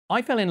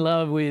I fell in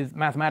love with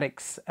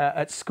mathematics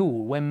at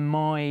school when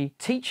my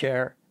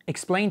teacher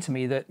explained to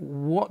me that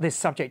what this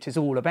subject is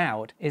all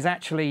about is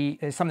actually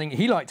something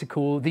he liked to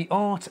call the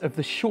art of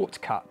the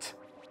shortcut.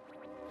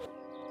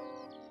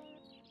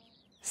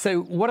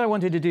 So what I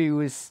wanted to do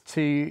was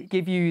to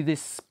give you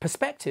this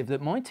perspective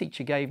that my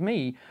teacher gave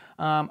me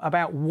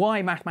about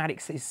why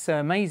mathematics is so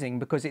amazing,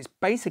 because it's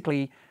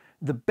basically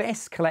the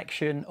best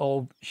collection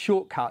of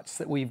shortcuts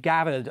that we've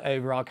gathered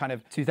over our kind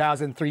of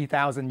 2,000,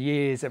 3,000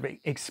 years of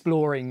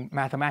exploring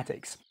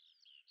mathematics.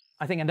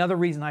 I think another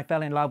reason I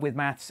fell in love with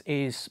maths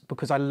is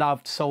because I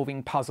loved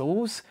solving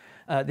puzzles.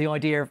 The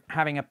idea of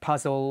having a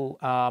puzzle,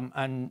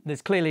 and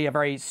there's clearly a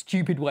very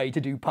stupid way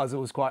to do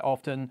puzzles quite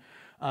often,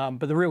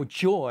 but the real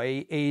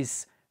joy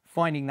is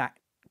finding that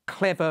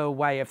clever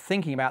way of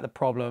thinking about the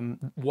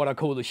problem, what I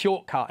call the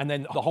shortcut, and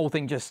then the whole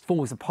thing just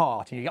falls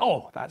apart and you go,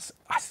 oh,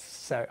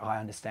 so I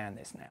understand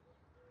this now.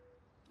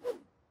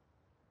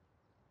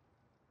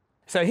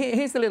 So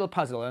here's the little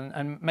puzzle,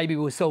 and maybe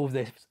we'll solve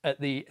this at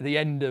the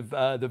end of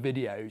the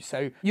video.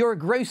 So you're a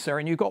grocer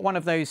and you've got one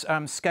of those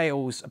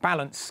scales,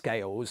 balance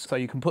scales, so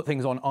you can put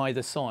things on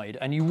either side,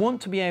 and you want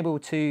to be able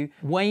to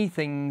weigh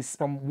things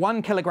from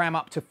 1 kilogram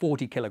up to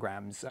 40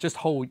 kilograms, just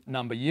whole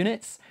number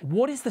units.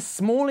 What is the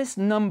smallest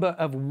number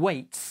of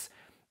weights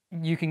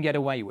you can get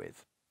away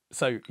with?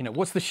 So,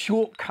 what's the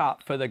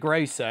shortcut for the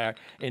grocer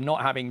in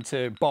not having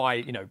to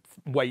buy,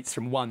 weights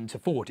from 1 to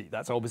 40?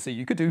 That's obviously,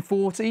 you could do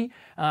 40,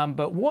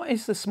 but what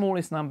is the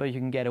smallest number you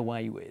can get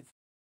away with?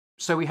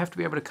 So we have to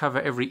be able to cover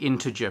every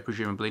integer,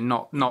 presumably,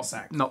 not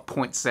Exactly. not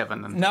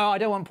 0.7. No, I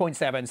don't want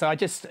 0.7.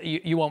 So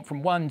you want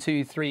from 1,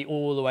 2, 3,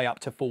 all the way up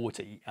to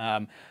 40.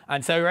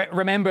 And so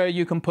remember,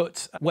 you can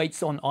put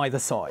weights on either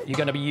side. You're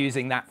going to be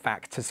using that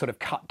fact to sort of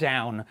cut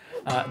down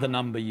the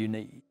number you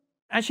need.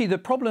 Actually, the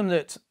problem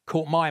that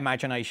caught my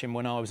imagination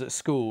when I was at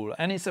school,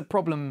 and it's a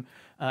problem,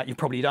 you've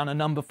probably done a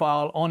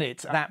Numberphile on it,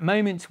 that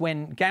moment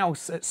when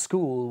Gauss at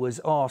school was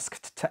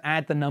asked to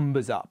add the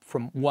numbers up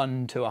from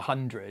 1 to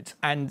 100.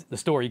 And the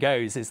story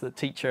goes is the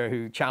teacher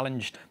who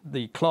challenged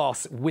the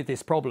class with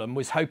this problem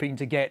was hoping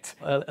to get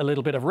a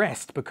little bit of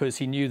rest because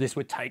he knew this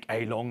would take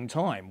a long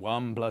time.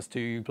 1 plus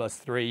 2 plus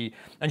 3.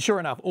 And sure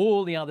enough,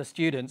 all the other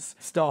students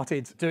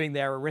started doing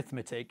their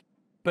arithmetic.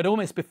 But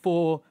almost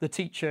before the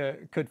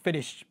teacher could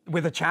finish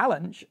with a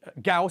challenge,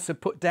 Gauss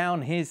had put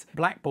down his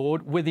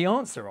blackboard with the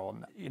answer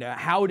on.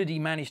 How did he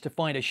manage to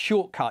find a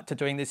shortcut to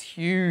doing this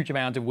huge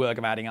amount of work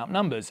of adding up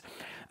numbers?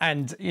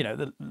 And,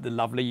 the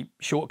lovely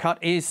shortcut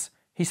is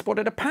he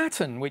spotted a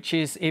pattern, which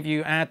is if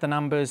you add the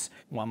numbers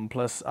 1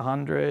 plus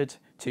 100,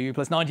 2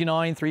 plus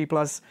 99, 3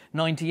 plus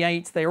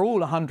 98, they're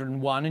all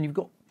 101, and you've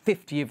got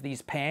 50 of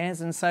these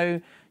pairs, and so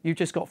you've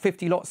just got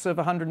 50 lots of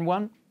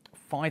 101.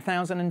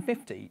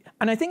 5,050.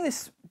 And I think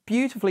this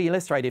beautifully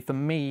illustrated for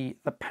me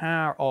the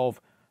power of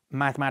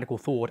mathematical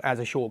thought as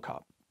a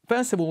shortcut.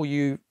 First of all,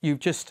 you've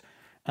just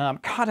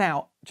cut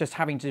out just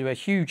having to do a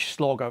huge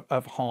slog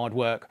of hard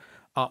work,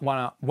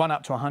 one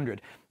up to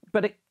 100.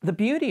 But the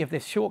beauty of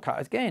this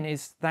shortcut, again,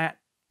 is that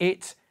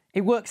it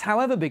works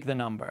however big the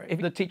number.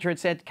 If the teacher had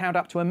said count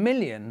up to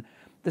 1,000,000,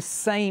 the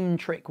same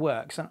trick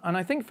works. And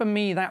I think for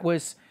me that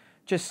was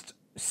just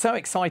so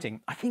exciting.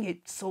 I think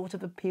it sort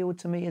of appealed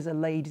to me as a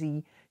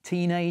lazy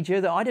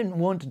teenager that I didn't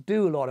want to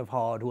do a lot of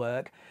hard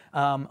work.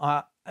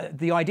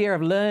 The idea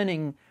of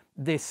learning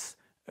this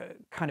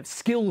kind of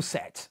skill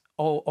set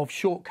of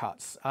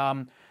shortcuts.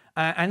 And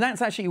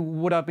that's actually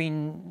what I've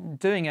been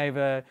doing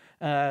over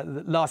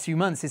the last few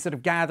months, is sort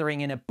of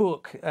gathering in a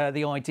book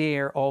the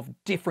idea of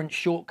different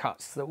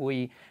shortcuts that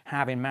we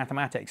have in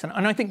mathematics.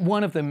 And I think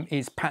one of them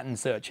is pattern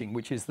searching,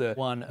 which is the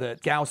one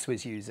that Gauss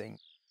was using.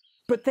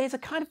 But there's a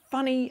kind of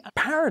funny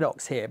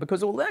paradox here,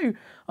 because although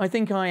I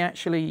think I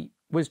actually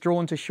was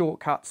drawn to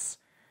shortcuts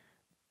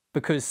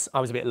because I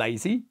was a bit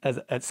lazy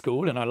at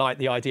school, and I liked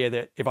the idea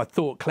that if I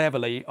thought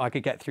cleverly, I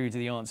could get through to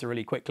the answer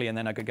really quickly and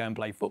then I could go and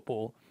play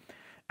football.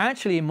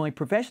 Actually, in my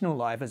professional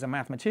life as a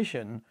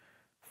mathematician,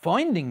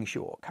 finding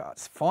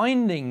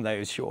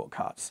those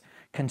shortcuts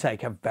can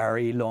take a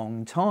very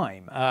long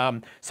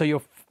time. So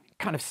you're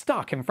kind of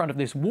stuck in front of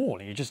this wall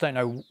and you just don't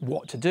know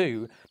what to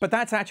do. But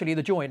that's actually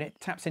the joy, and it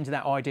taps into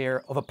that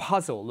idea of a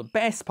puzzle. The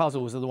best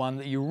puzzles are the one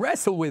that you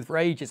wrestle with for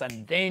ages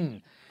and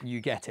then you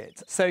get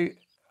it. So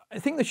I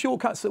think the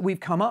shortcuts that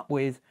we've come up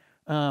with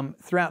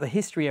throughout the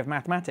history of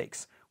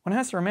mathematics, one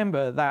has to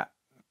remember that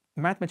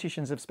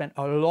mathematicians have spent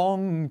a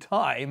long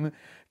time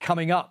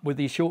coming up with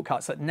these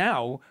shortcuts that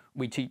now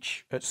we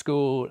teach at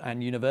school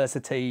and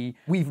university.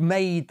 We've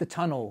made the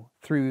tunnel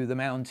through the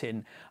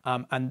mountain,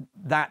 and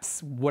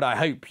that's what I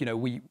hope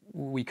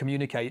we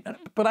communicate.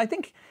 But I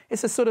think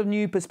it's a sort of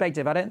new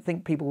perspective. I don't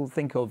think people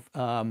think of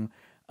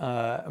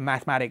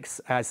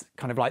mathematics as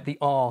kind of like the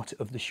art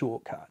of the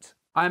shortcut.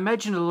 I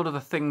imagine a lot of the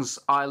things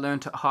I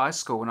learned at high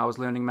school when I was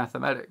learning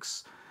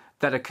mathematics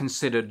that are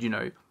considered,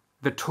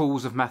 the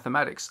tools of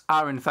mathematics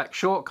are in fact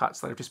shortcuts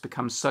that have just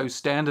become so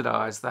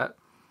standardized that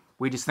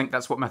we just think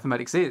that's what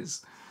mathematics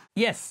is.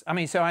 Yes, I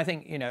mean, so I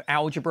think,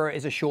 algebra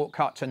is a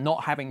shortcut to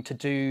not having to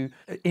do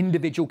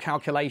individual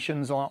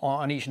calculations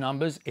on each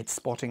numbers. It's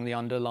spotting the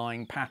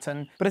underlying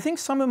pattern. But I think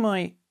some of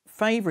my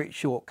favorite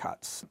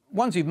shortcuts,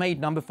 ones we've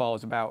made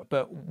Numberphiles about,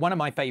 but one of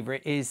my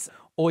favorite is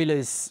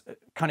Euler's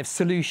kind of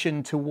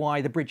solution to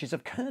why the bridges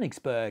of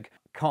Königsberg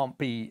can't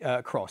be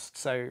crossed.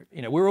 So,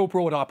 we're all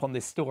brought up on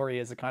this story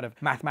as a kind of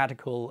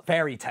mathematical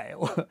fairy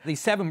tale.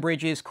 These 7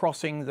 bridges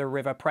crossing the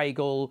River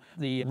Pregel,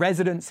 the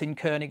residents in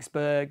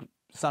Königsberg,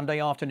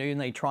 Sunday afternoon,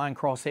 they try and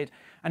cross it.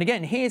 And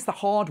again, here's the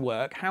hard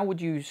work. How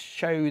would you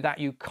show that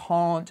you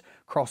can't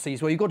cross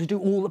these? Well, you've got to do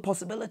all the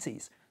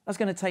possibilities. That's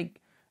going to take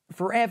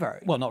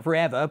forever. Well, not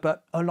forever,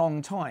 but a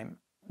long time.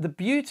 The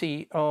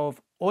beauty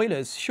of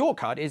Euler's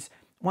shortcut is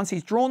once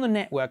he's drawn the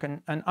network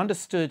and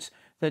understood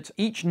that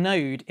each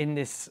node in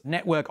this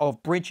network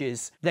of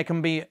bridges, there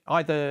can be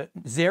either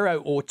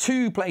 0 or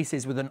 2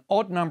 places with an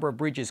odd number of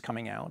bridges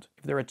coming out.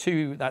 If there are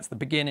 2, that's the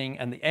beginning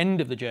and the end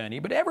of the journey.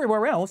 But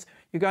everywhere else,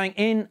 you're going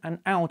in and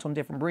out on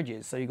different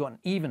bridges. So you've got an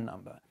even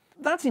number.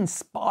 That's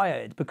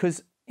inspired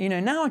because,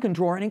 now I can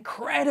draw an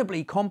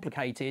incredibly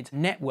complicated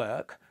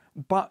network.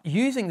 But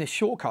using this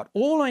shortcut,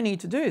 all I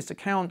need to do is to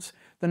count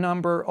the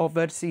number of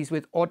vertices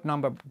with odd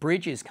number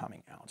bridges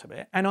coming out of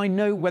it. And I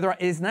know whether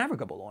it is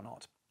navigable or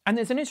not. And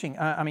there's an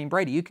interesting,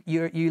 Brady,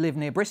 you live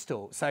near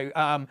Bristol. So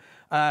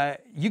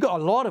you got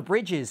a lot of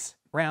bridges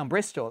around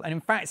Bristol. And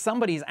in fact,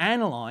 somebody's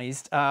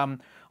analysed, I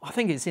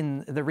think it's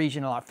in the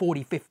region of like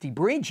 40, 50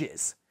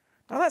 bridges.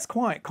 Now that's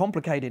quite a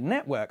complicated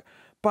network.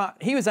 But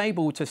he was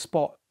able to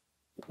spot,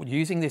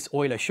 using this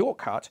Euler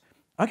shortcut,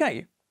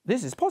 okay,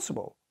 this is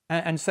possible.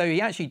 And so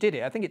he actually did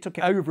it. I think it took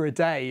over a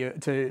day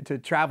to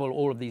travel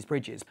all of these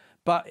bridges.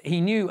 But he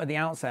knew at the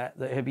outset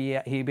that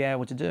he'd be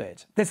able to do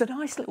it. There's a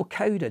nice little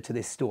coda to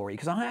this story,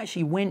 because I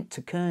actually went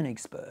to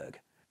Königsberg.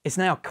 It's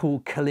now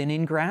called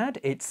Kaliningrad.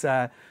 It's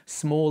a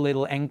small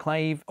little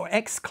enclave, or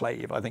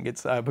exclave, I think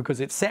it's, because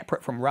it's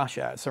separate from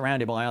Russia,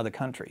 surrounded by other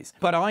countries.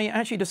 But I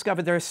actually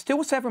discovered there are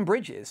still 7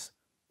 bridges,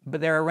 but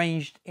they're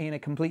arranged in a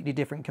completely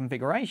different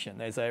configuration.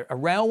 There's a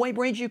railway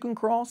bridge you can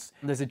cross.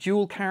 There's a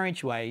dual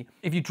carriageway.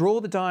 If you draw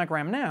the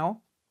diagram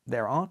now,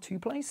 there are 2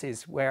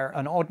 places where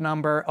an odd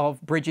number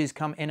of bridges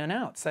come in and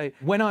out. So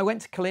when I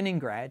went to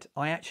Kaliningrad,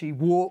 I actually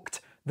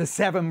walked the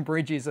 7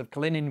 bridges of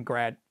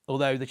Kaliningrad,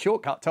 although the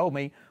shortcut told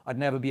me I'd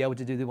never be able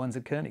to do the ones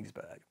at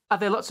Königsberg. Are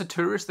there lots of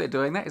tourists there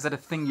doing that? Is that a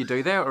thing you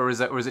do there, or is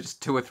it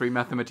just 2 or 3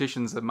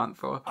 mathematicians a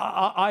month? Or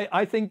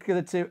I think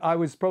that I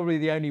was probably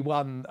the only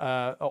one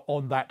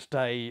on that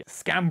day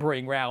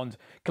scampering around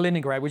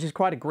Kaliningrad, which is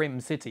quite a grim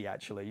city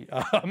actually.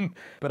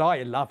 But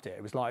I loved it.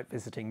 It was like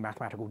visiting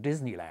mathematical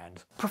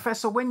Disneyland.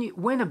 Professor,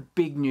 when a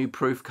big new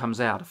proof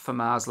comes out,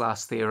 Fermat's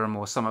last theorem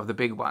or some of the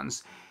big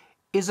ones,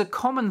 is a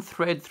common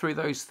thread through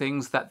those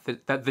things that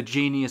the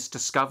genius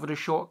discovered a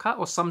shortcut,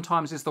 or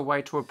sometimes is the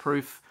way to a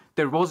proof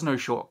there was no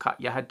shortcut?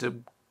 You had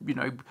to,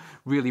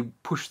 really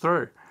push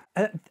through.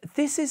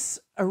 This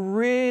is a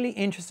really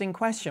interesting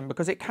question,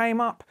 because it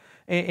came up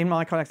in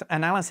my kind of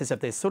analysis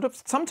of this. Sort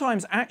of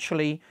sometimes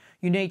actually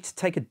you need to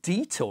take a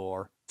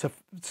detour to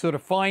sort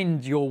of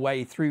find your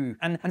way through.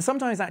 And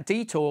sometimes that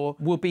detour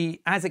will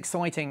be as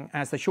exciting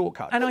as the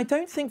shortcut. And I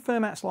don't think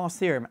Fermat's last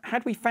theorem,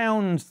 had we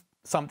found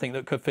something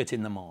that could fit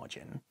in the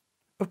margin,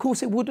 of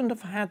course it wouldn't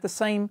have had the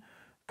same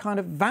kind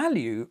of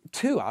value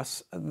to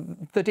us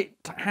that it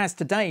has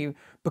today,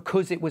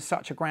 because it was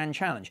such a grand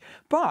challenge.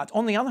 But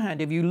on the other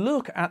hand, if you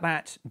look at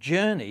that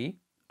journey,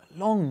 a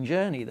long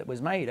journey that was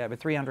made over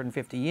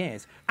 350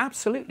 years,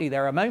 absolutely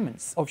there are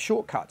moments of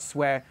shortcuts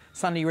where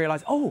suddenly you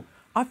realise, oh,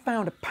 I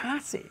found a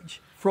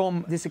passage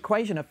from this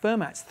equation of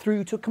Fermat's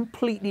through to a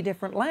completely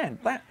different land.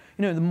 That,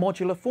 the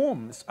modular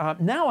forms.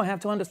 Now I have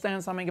to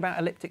understand something about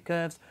elliptic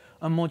curves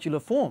and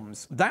modular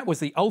forms. That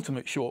was the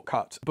ultimate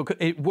shortcut, because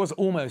it was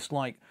almost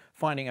like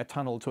finding a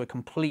tunnel to a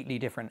completely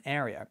different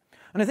area.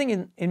 And I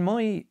think in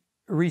my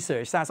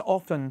research, that's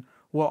often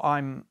what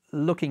I'm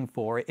looking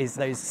for, is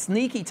those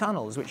sneaky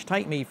tunnels which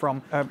take me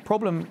from a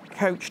problem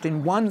couched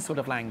in one sort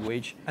of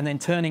language and then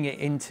turning it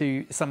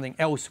into something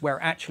else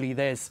where actually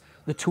there's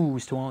the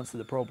tools to answer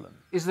the problem.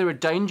 Is there a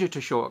danger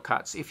to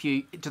shortcuts?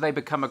 Do they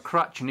become a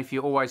crutch, and if you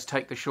always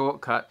take the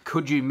shortcut,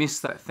 could you miss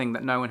that thing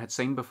that no one had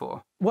seen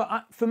before?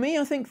 Well, for me,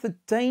 I think the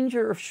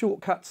danger of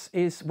shortcuts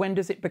is, when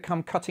does it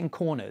become cutting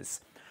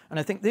corners? And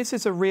I think this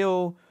is a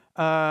real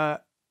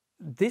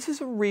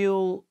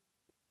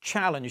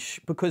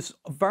challenge, because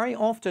very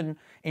often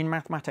in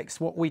mathematics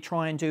what we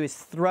try and do is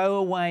throw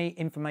away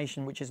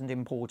information which isn't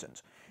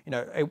important.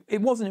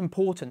 It wasn't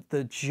important,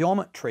 the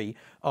geometry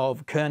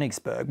of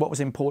Königsberg. What was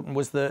important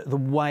was the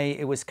way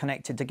it was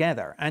connected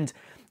together. And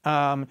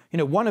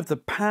one of the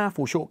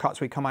powerful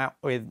shortcuts we come out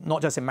with,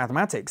 not just in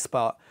mathematics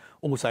but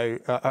also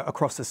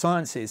across the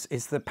sciences,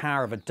 is the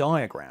power of a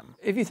diagram.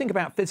 If you think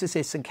about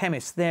physicists and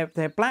chemists, their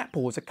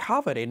blackboards are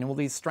covered in all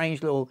these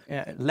strange little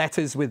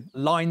letters with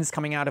lines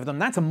coming out of them.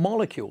 That's a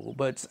molecule,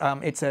 but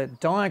it's a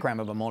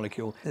diagram of a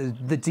molecule.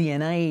 The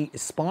DNA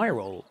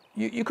spiral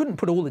you couldn't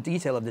put all the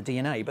detail of the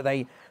DNA, but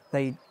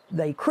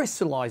they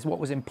crystallized what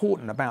was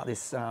important about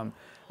this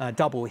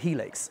double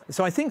helix.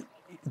 So I think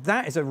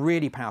that is a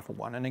really powerful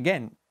one. And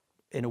again,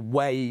 in a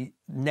way,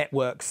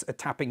 networks are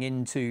tapping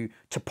into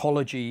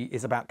topology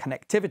is about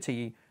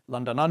connectivity.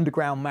 London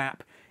Underground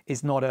map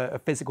is not a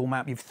physical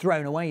map. You've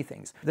thrown away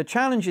things. The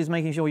challenge is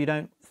making sure you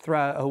don't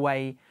throw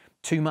away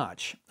too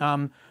much.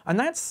 And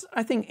that's,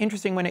 I think,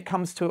 interesting when it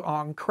comes to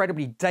our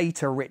incredibly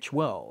data-rich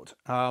world.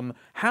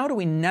 How do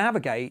we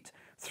navigate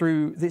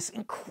through this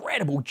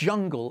incredible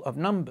jungle of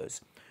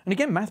numbers? And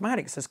again,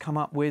 mathematics has come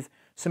up with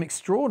some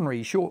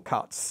extraordinary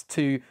shortcuts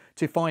to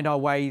find our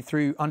way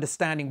through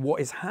understanding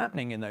what is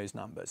happening in those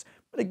numbers.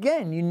 But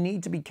again, you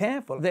need to be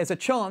careful. There's a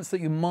chance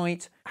that you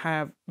might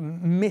have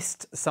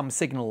missed some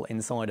signal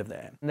inside of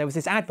there. And there was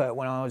this advert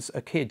when I was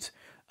a kid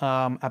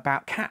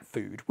about cat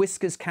food,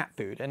 Whiskas cat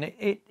food, and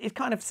it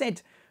kind of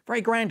said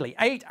very grandly,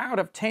 8 out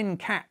of 10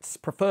 cats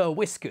prefer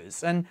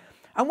Whiskas. And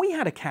we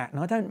had a cat, and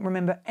I don't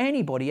remember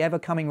anybody ever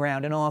coming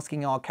around and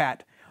asking our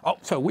cat, oh,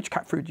 so which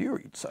cat food do you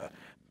eat, sir?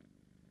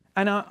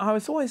 And I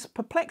was always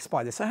perplexed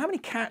by this. So how many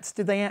cats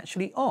did they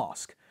actually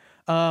ask?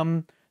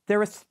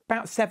 There are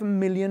about 7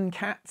 million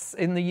cats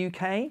in the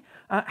UK.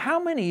 How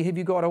many have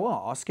you got to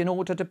ask in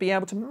order to be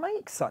able to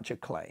make such a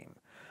claim?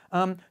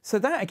 So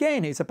that,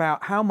 again, is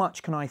about how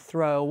much can I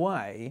throw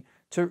away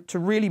to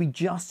really be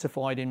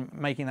justified in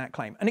making that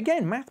claim. And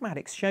again,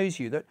 mathematics shows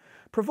you that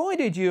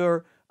provided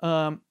you're,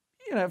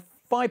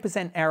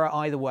 5% error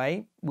either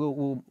way,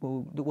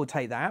 we'll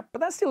take that. But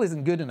that still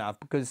isn't good enough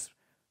because,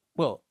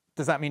 well,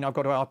 does that mean I've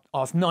got to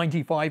ask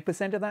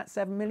 95% of that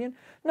 7 million?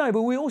 No,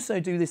 but we also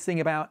do this thing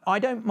about, I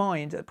don't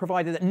mind,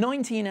 provided that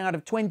 19 out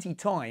of 20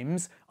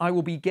 times I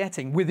will be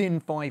getting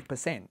within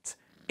 5%.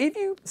 If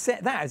you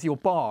set that as your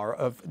bar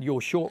of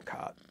your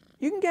shortcut,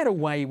 you can get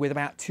away with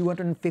about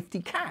 250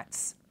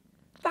 cats.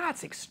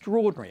 That's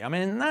extraordinary. I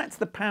mean, that's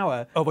the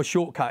power of a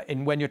shortcut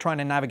in when you're trying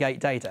to navigate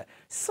data.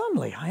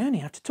 Suddenly, I only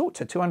have to talk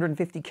to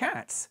 250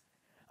 cats,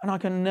 and I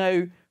can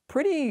know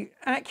pretty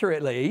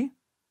accurately,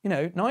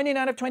 19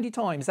 out of 20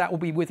 times, that will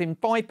be within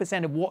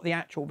 5% of what the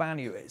actual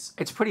value is.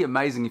 It's pretty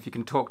amazing if you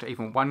can talk to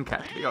even one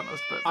cat, to be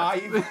honest. But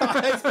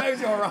I suppose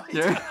you're right.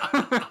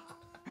 Yeah.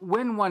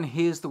 When one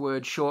hears the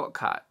word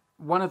shortcut,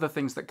 one of the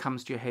things that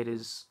comes to your head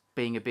is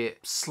being a bit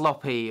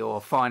sloppy or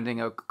finding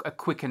a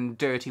quick and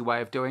dirty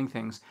way of doing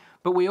things.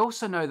 But we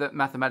also know that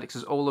mathematics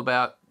is all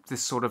about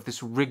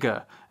this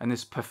rigor and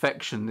this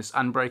perfection, this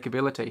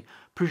unbreakability.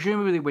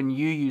 Presumably when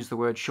you use the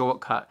word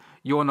shortcut,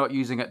 you're not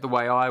using it the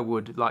way I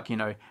would, like,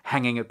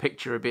 hanging a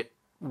picture a bit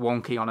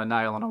wonky on a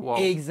nail on a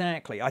wall.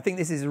 Exactly. I think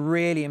this is a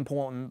really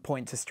important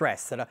point to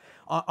stress, that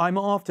I'm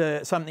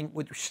after something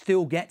which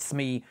still gets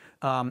me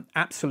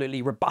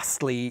absolutely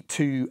robustly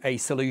to a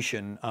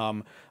solution.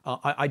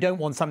 I don't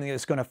want something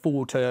that's going to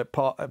fall to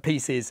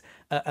pieces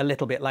a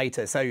little bit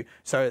later. So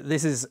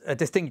this is a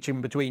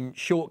distinction between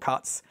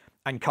shortcuts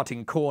and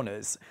cutting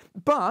corners.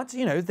 But,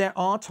 there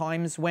are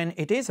times when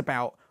it is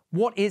about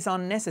what is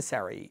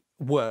unnecessary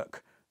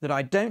work that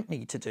I don't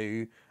need to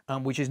do,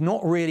 which is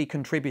not really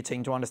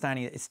contributing to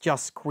understanding it. It's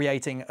just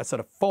creating a sort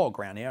of fog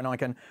around here, and I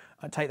can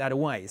take that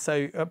away.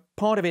 So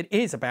part of it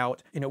is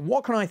about,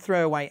 what can I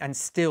throw away and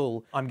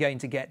still I'm going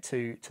to get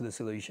to the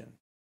solution.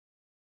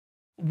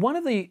 One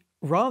of the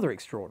rather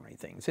extraordinary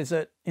things is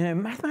that,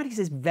 mathematics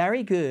is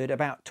very good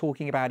about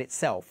talking about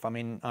itself. I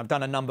mean, I've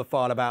done a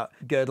Numberphile about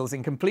Gödel's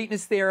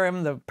incompleteness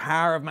theorem, the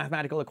power of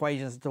mathematical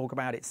equations to talk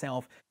about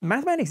itself.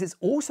 Mathematics is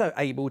also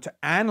able to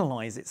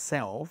analyze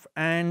itself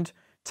and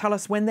tell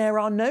us when there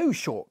are no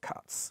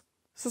shortcuts.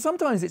 So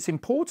sometimes it's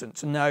important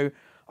to know,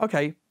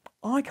 okay,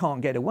 I can't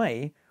get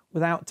away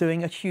without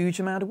doing a huge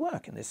amount of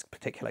work in this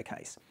particular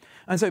case.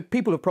 And so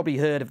people have probably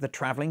heard of the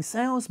traveling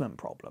salesman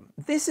problem.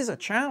 This is a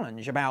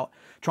challenge about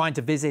trying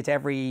to visit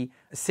every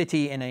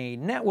city in a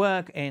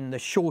network in the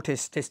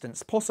shortest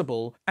distance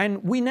possible.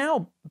 And we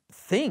now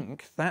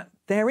think that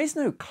there is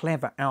no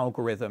clever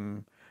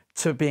algorithm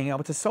to being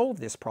able to solve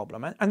this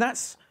problem. And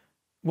that's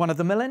one of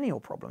the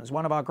millennial problems.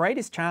 One of our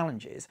greatest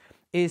challenges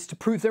is to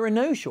prove there are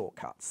no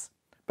shortcuts.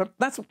 But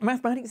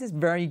mathematics is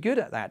very good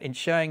at that, in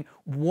showing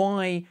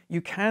why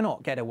you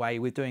cannot get away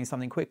with doing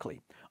something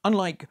quickly.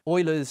 Unlike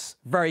Euler's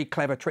very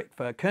clever trick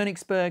for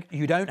Königsberg,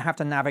 you don't have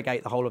to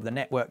navigate the whole of the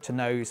network to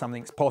know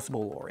something's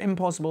possible or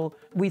impossible.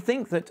 We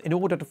think that in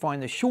order to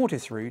find the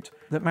shortest route,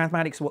 that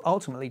mathematics will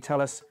ultimately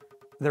tell us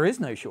there is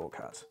no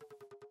shortcut.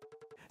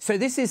 So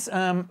this is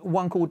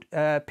one called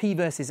P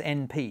versus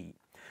NP.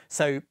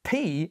 So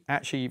P,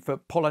 actually, for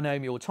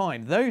polynomial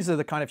time, those are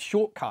the kind of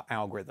shortcut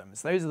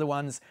algorithms. Those are the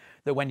ones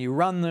that when you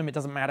run them, it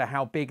doesn't matter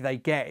how big they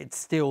get, it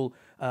still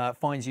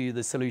finds you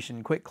the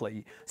solution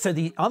quickly. So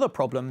the other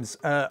problems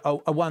are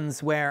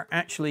ones where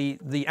actually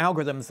the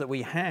algorithms that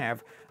we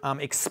have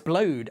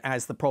explode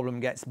as the problem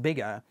gets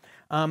bigger.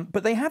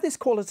 But they have this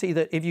quality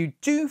that if you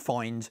do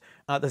find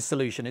the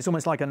solution, it's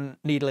almost like a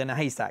needle in a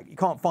haystack. You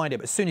can't find it,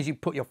 but as soon as you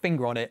put your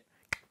finger on it,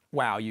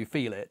 wow, you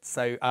feel it.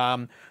 So,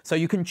 so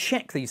you can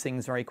check these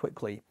things very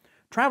quickly.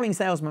 traveling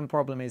salesman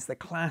problem is the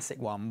classic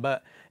one,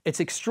 but it's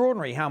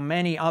extraordinary how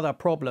many other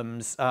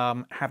problems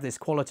have this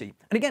quality.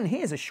 And again,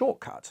 here's a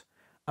shortcut.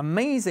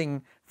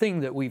 Amazing thing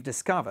that we've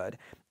discovered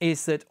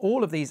is that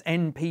all of these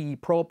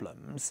NP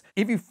problems,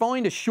 if you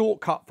find a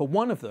shortcut for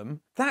one of them,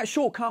 that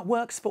shortcut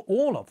works for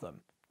all of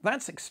them.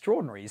 That's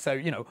extraordinary. So,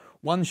 you know,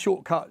 one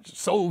shortcut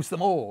solves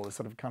them all,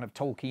 sort of kind of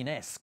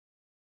Tolkien-esque.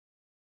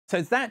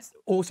 So that's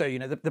also, you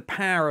know, the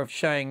power of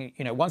showing,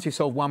 you know, once you've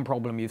solved one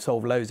problem, you've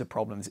solved loads of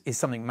problems, is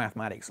something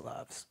mathematics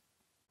loves.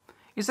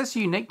 Is this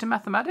unique to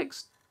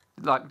mathematics?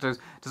 Like, does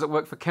it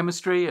work for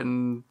chemistry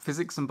and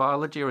physics and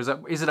biology, or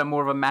is it a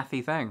more of a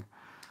mathy thing?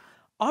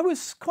 I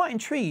was quite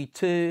intrigued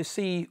to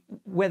see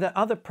whether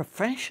other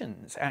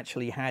professions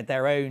actually had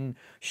their own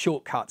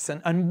shortcuts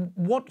and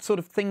what sort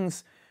of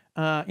things,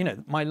 you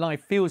know, my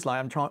life feels like.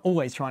 I'm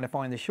always trying to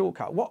find the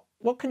shortcut.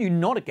 What can you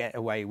not get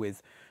away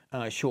with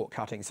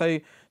shortcutting? So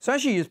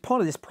actually, as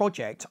part of this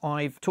project,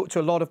 I've talked to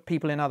a lot of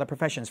people in other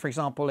professions. For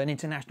example, an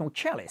international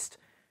cellist.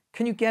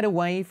 Can you get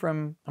away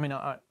from, I mean,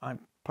 I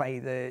play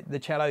the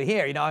cello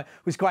here, you know, I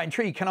was quite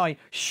intrigued. Can I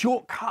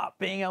shortcut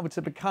being able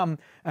to become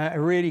a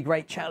really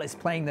great cellist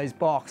playing those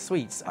Bach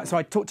suites? So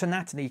I talked to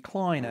Natalie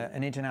Klein,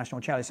 an international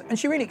cellist, and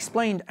she really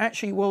explained,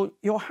 actually, well,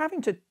 you're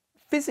having to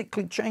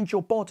physically change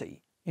your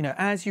body. You know,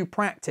 as you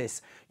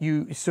practice,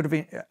 you sort of,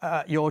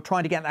 you're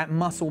trying to get that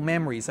muscle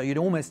memory, so you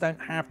almost don't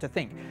have to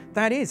think.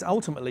 That is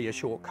ultimately a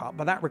shortcut,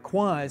 but that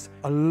requires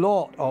a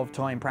lot of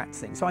time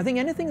practicing. So I think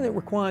anything that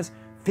requires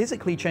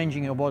physically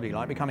changing your body,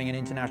 like becoming an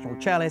international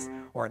cellist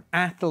or an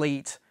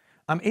athlete,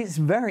 it's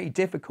very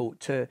difficult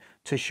to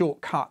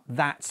shortcut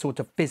that sort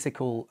of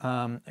physical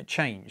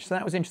change. So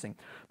that was interesting.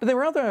 But there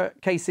were other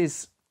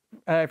cases.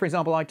 For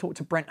example, I talked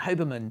to Brent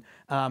Hoberman,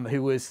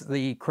 who was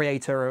the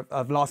creator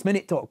of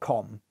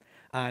lastminute.com.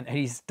 And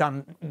he's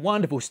done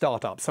wonderful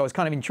startups. So it's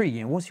kind of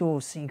intriguing. What's your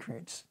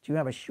secret? Do you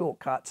have a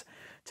shortcut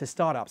to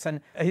startups?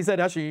 And he said,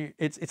 actually,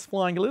 it's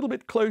flying a little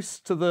bit close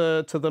to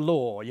the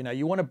law. You know,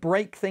 you want to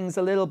break things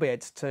a little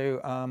bit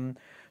to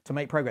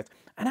make progress.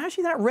 And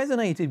actually, that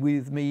resonated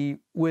with me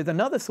with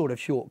another sort of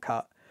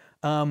shortcut,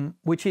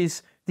 which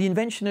is the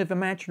invention of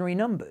imaginary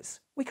numbers.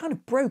 We kind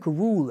of broke a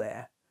rule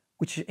there,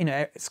 which, you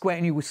know,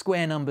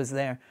 square numbers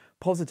there,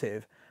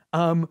 positive.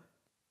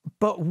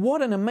 But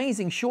what an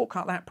amazing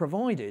shortcut that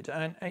provided.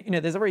 And, you know,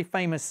 there's a very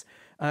famous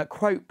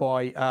quote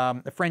by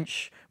a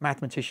French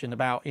mathematician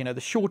about, you know, the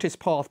shortest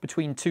path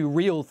between two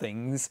real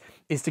things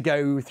is to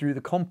go through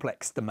the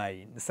complex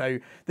domain. So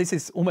this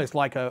is almost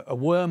like a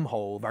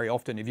wormhole very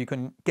often. If you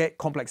can get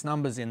complex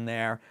numbers in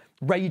there,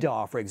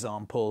 radar, for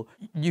example,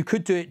 you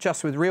could do it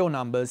just with real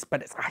numbers,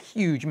 but it's a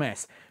huge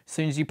mess. As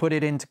soon as you put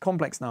it into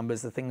complex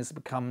numbers, the thing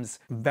becomes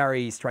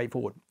very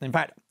straightforward. In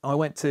fact, I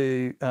went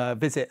to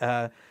visit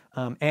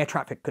air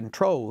traffic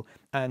control,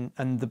 and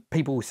the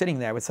people sitting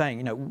there were saying,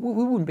 you know,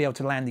 we wouldn't be able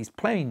to land these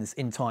planes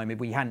in time if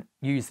we hadn't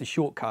used the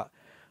shortcut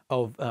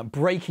of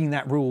breaking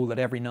that rule that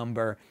every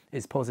number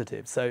is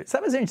positive. So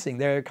that was interesting.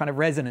 There are kind of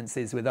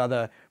resonances with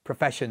other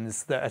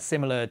professions that are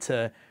similar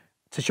to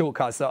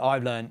shortcuts that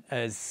I've learned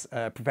as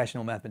a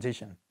professional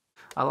mathematician.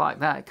 I like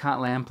that.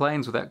 Can't land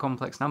planes without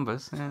complex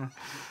numbers. Yeah.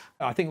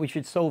 I think we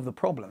should solve the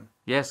problem.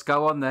 Yes,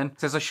 go on then.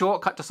 There's a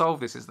shortcut to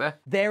solve this, is there?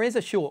 There is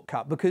a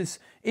shortcut, because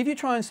if you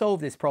try and solve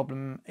this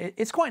problem,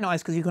 it's quite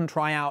nice because you can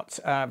try out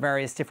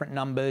various different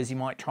numbers. You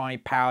might try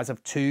powers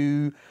of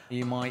 2.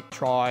 You might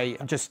try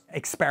just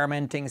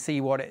experimenting,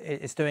 see what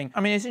it's doing.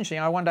 I mean, it's interesting.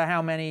 I wonder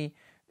how many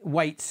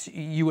weights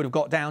you would have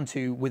got down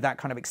to with that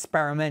kind of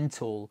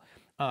experimental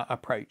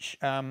approach,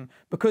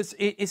 because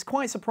it's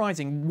quite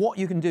surprising. What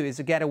you can do is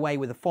to get away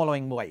with the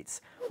following weights: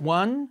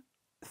 1,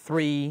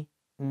 3,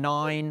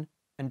 9,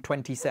 and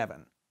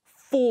 27.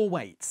 4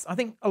 weights. I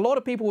think a lot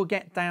of people will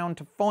get down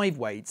to 5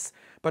 weights,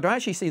 but I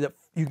actually see that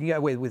you can get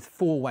away with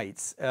 4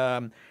 weights.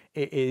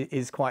 It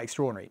is quite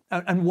extraordinary.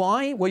 And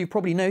why? Well, you've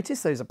probably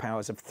noticed those are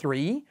powers of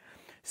 3.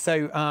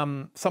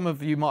 So some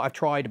of you might have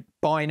tried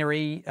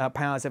binary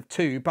powers of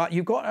 2, but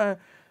you've got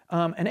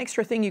an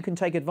extra thing you can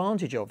take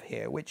advantage of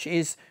here, which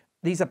is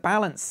these are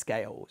balance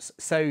scales.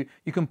 So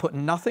you can put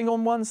nothing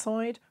on one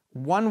side,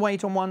 1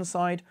 weight on one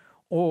side,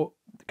 or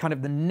kind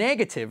of the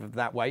negative of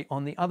that weight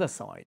on the other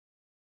side.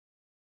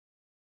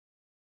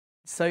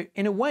 So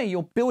in a way,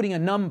 you're building a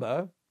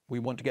number. We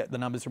want to get the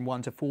numbers from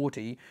 1 to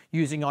 40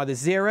 using either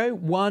 0,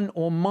 1,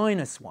 or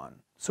 -1.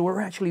 So we're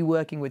actually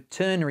working with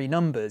ternary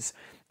numbers.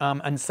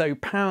 And so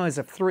powers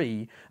of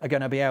 3 are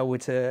going to be able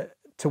to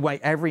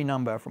weight every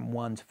number from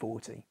 1 to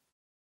 40.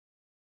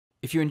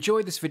 If you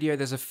enjoyed this video,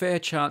 there's a fair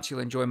chance you'll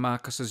enjoy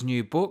Marcus's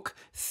new book,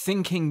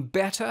 Thinking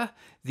Better: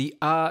 The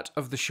Art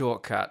of the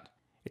Shortcut.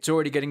 It's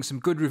already getting some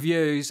good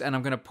reviews, and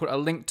I'm going to put a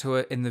link to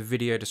it in the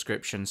video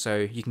description so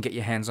you can get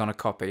your hands on a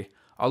copy.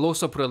 I'll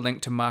also put a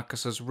link to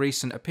Marcus's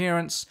recent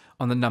appearance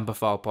on the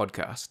Numberphile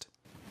podcast.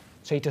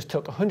 So he just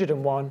took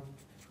 101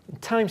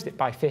 and times it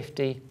by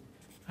 50,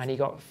 and he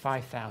got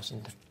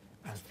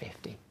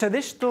 5,050. So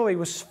this story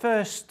was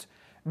first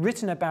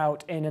written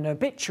about in an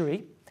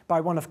obituary by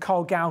one of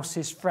Karl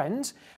Gauss's friends,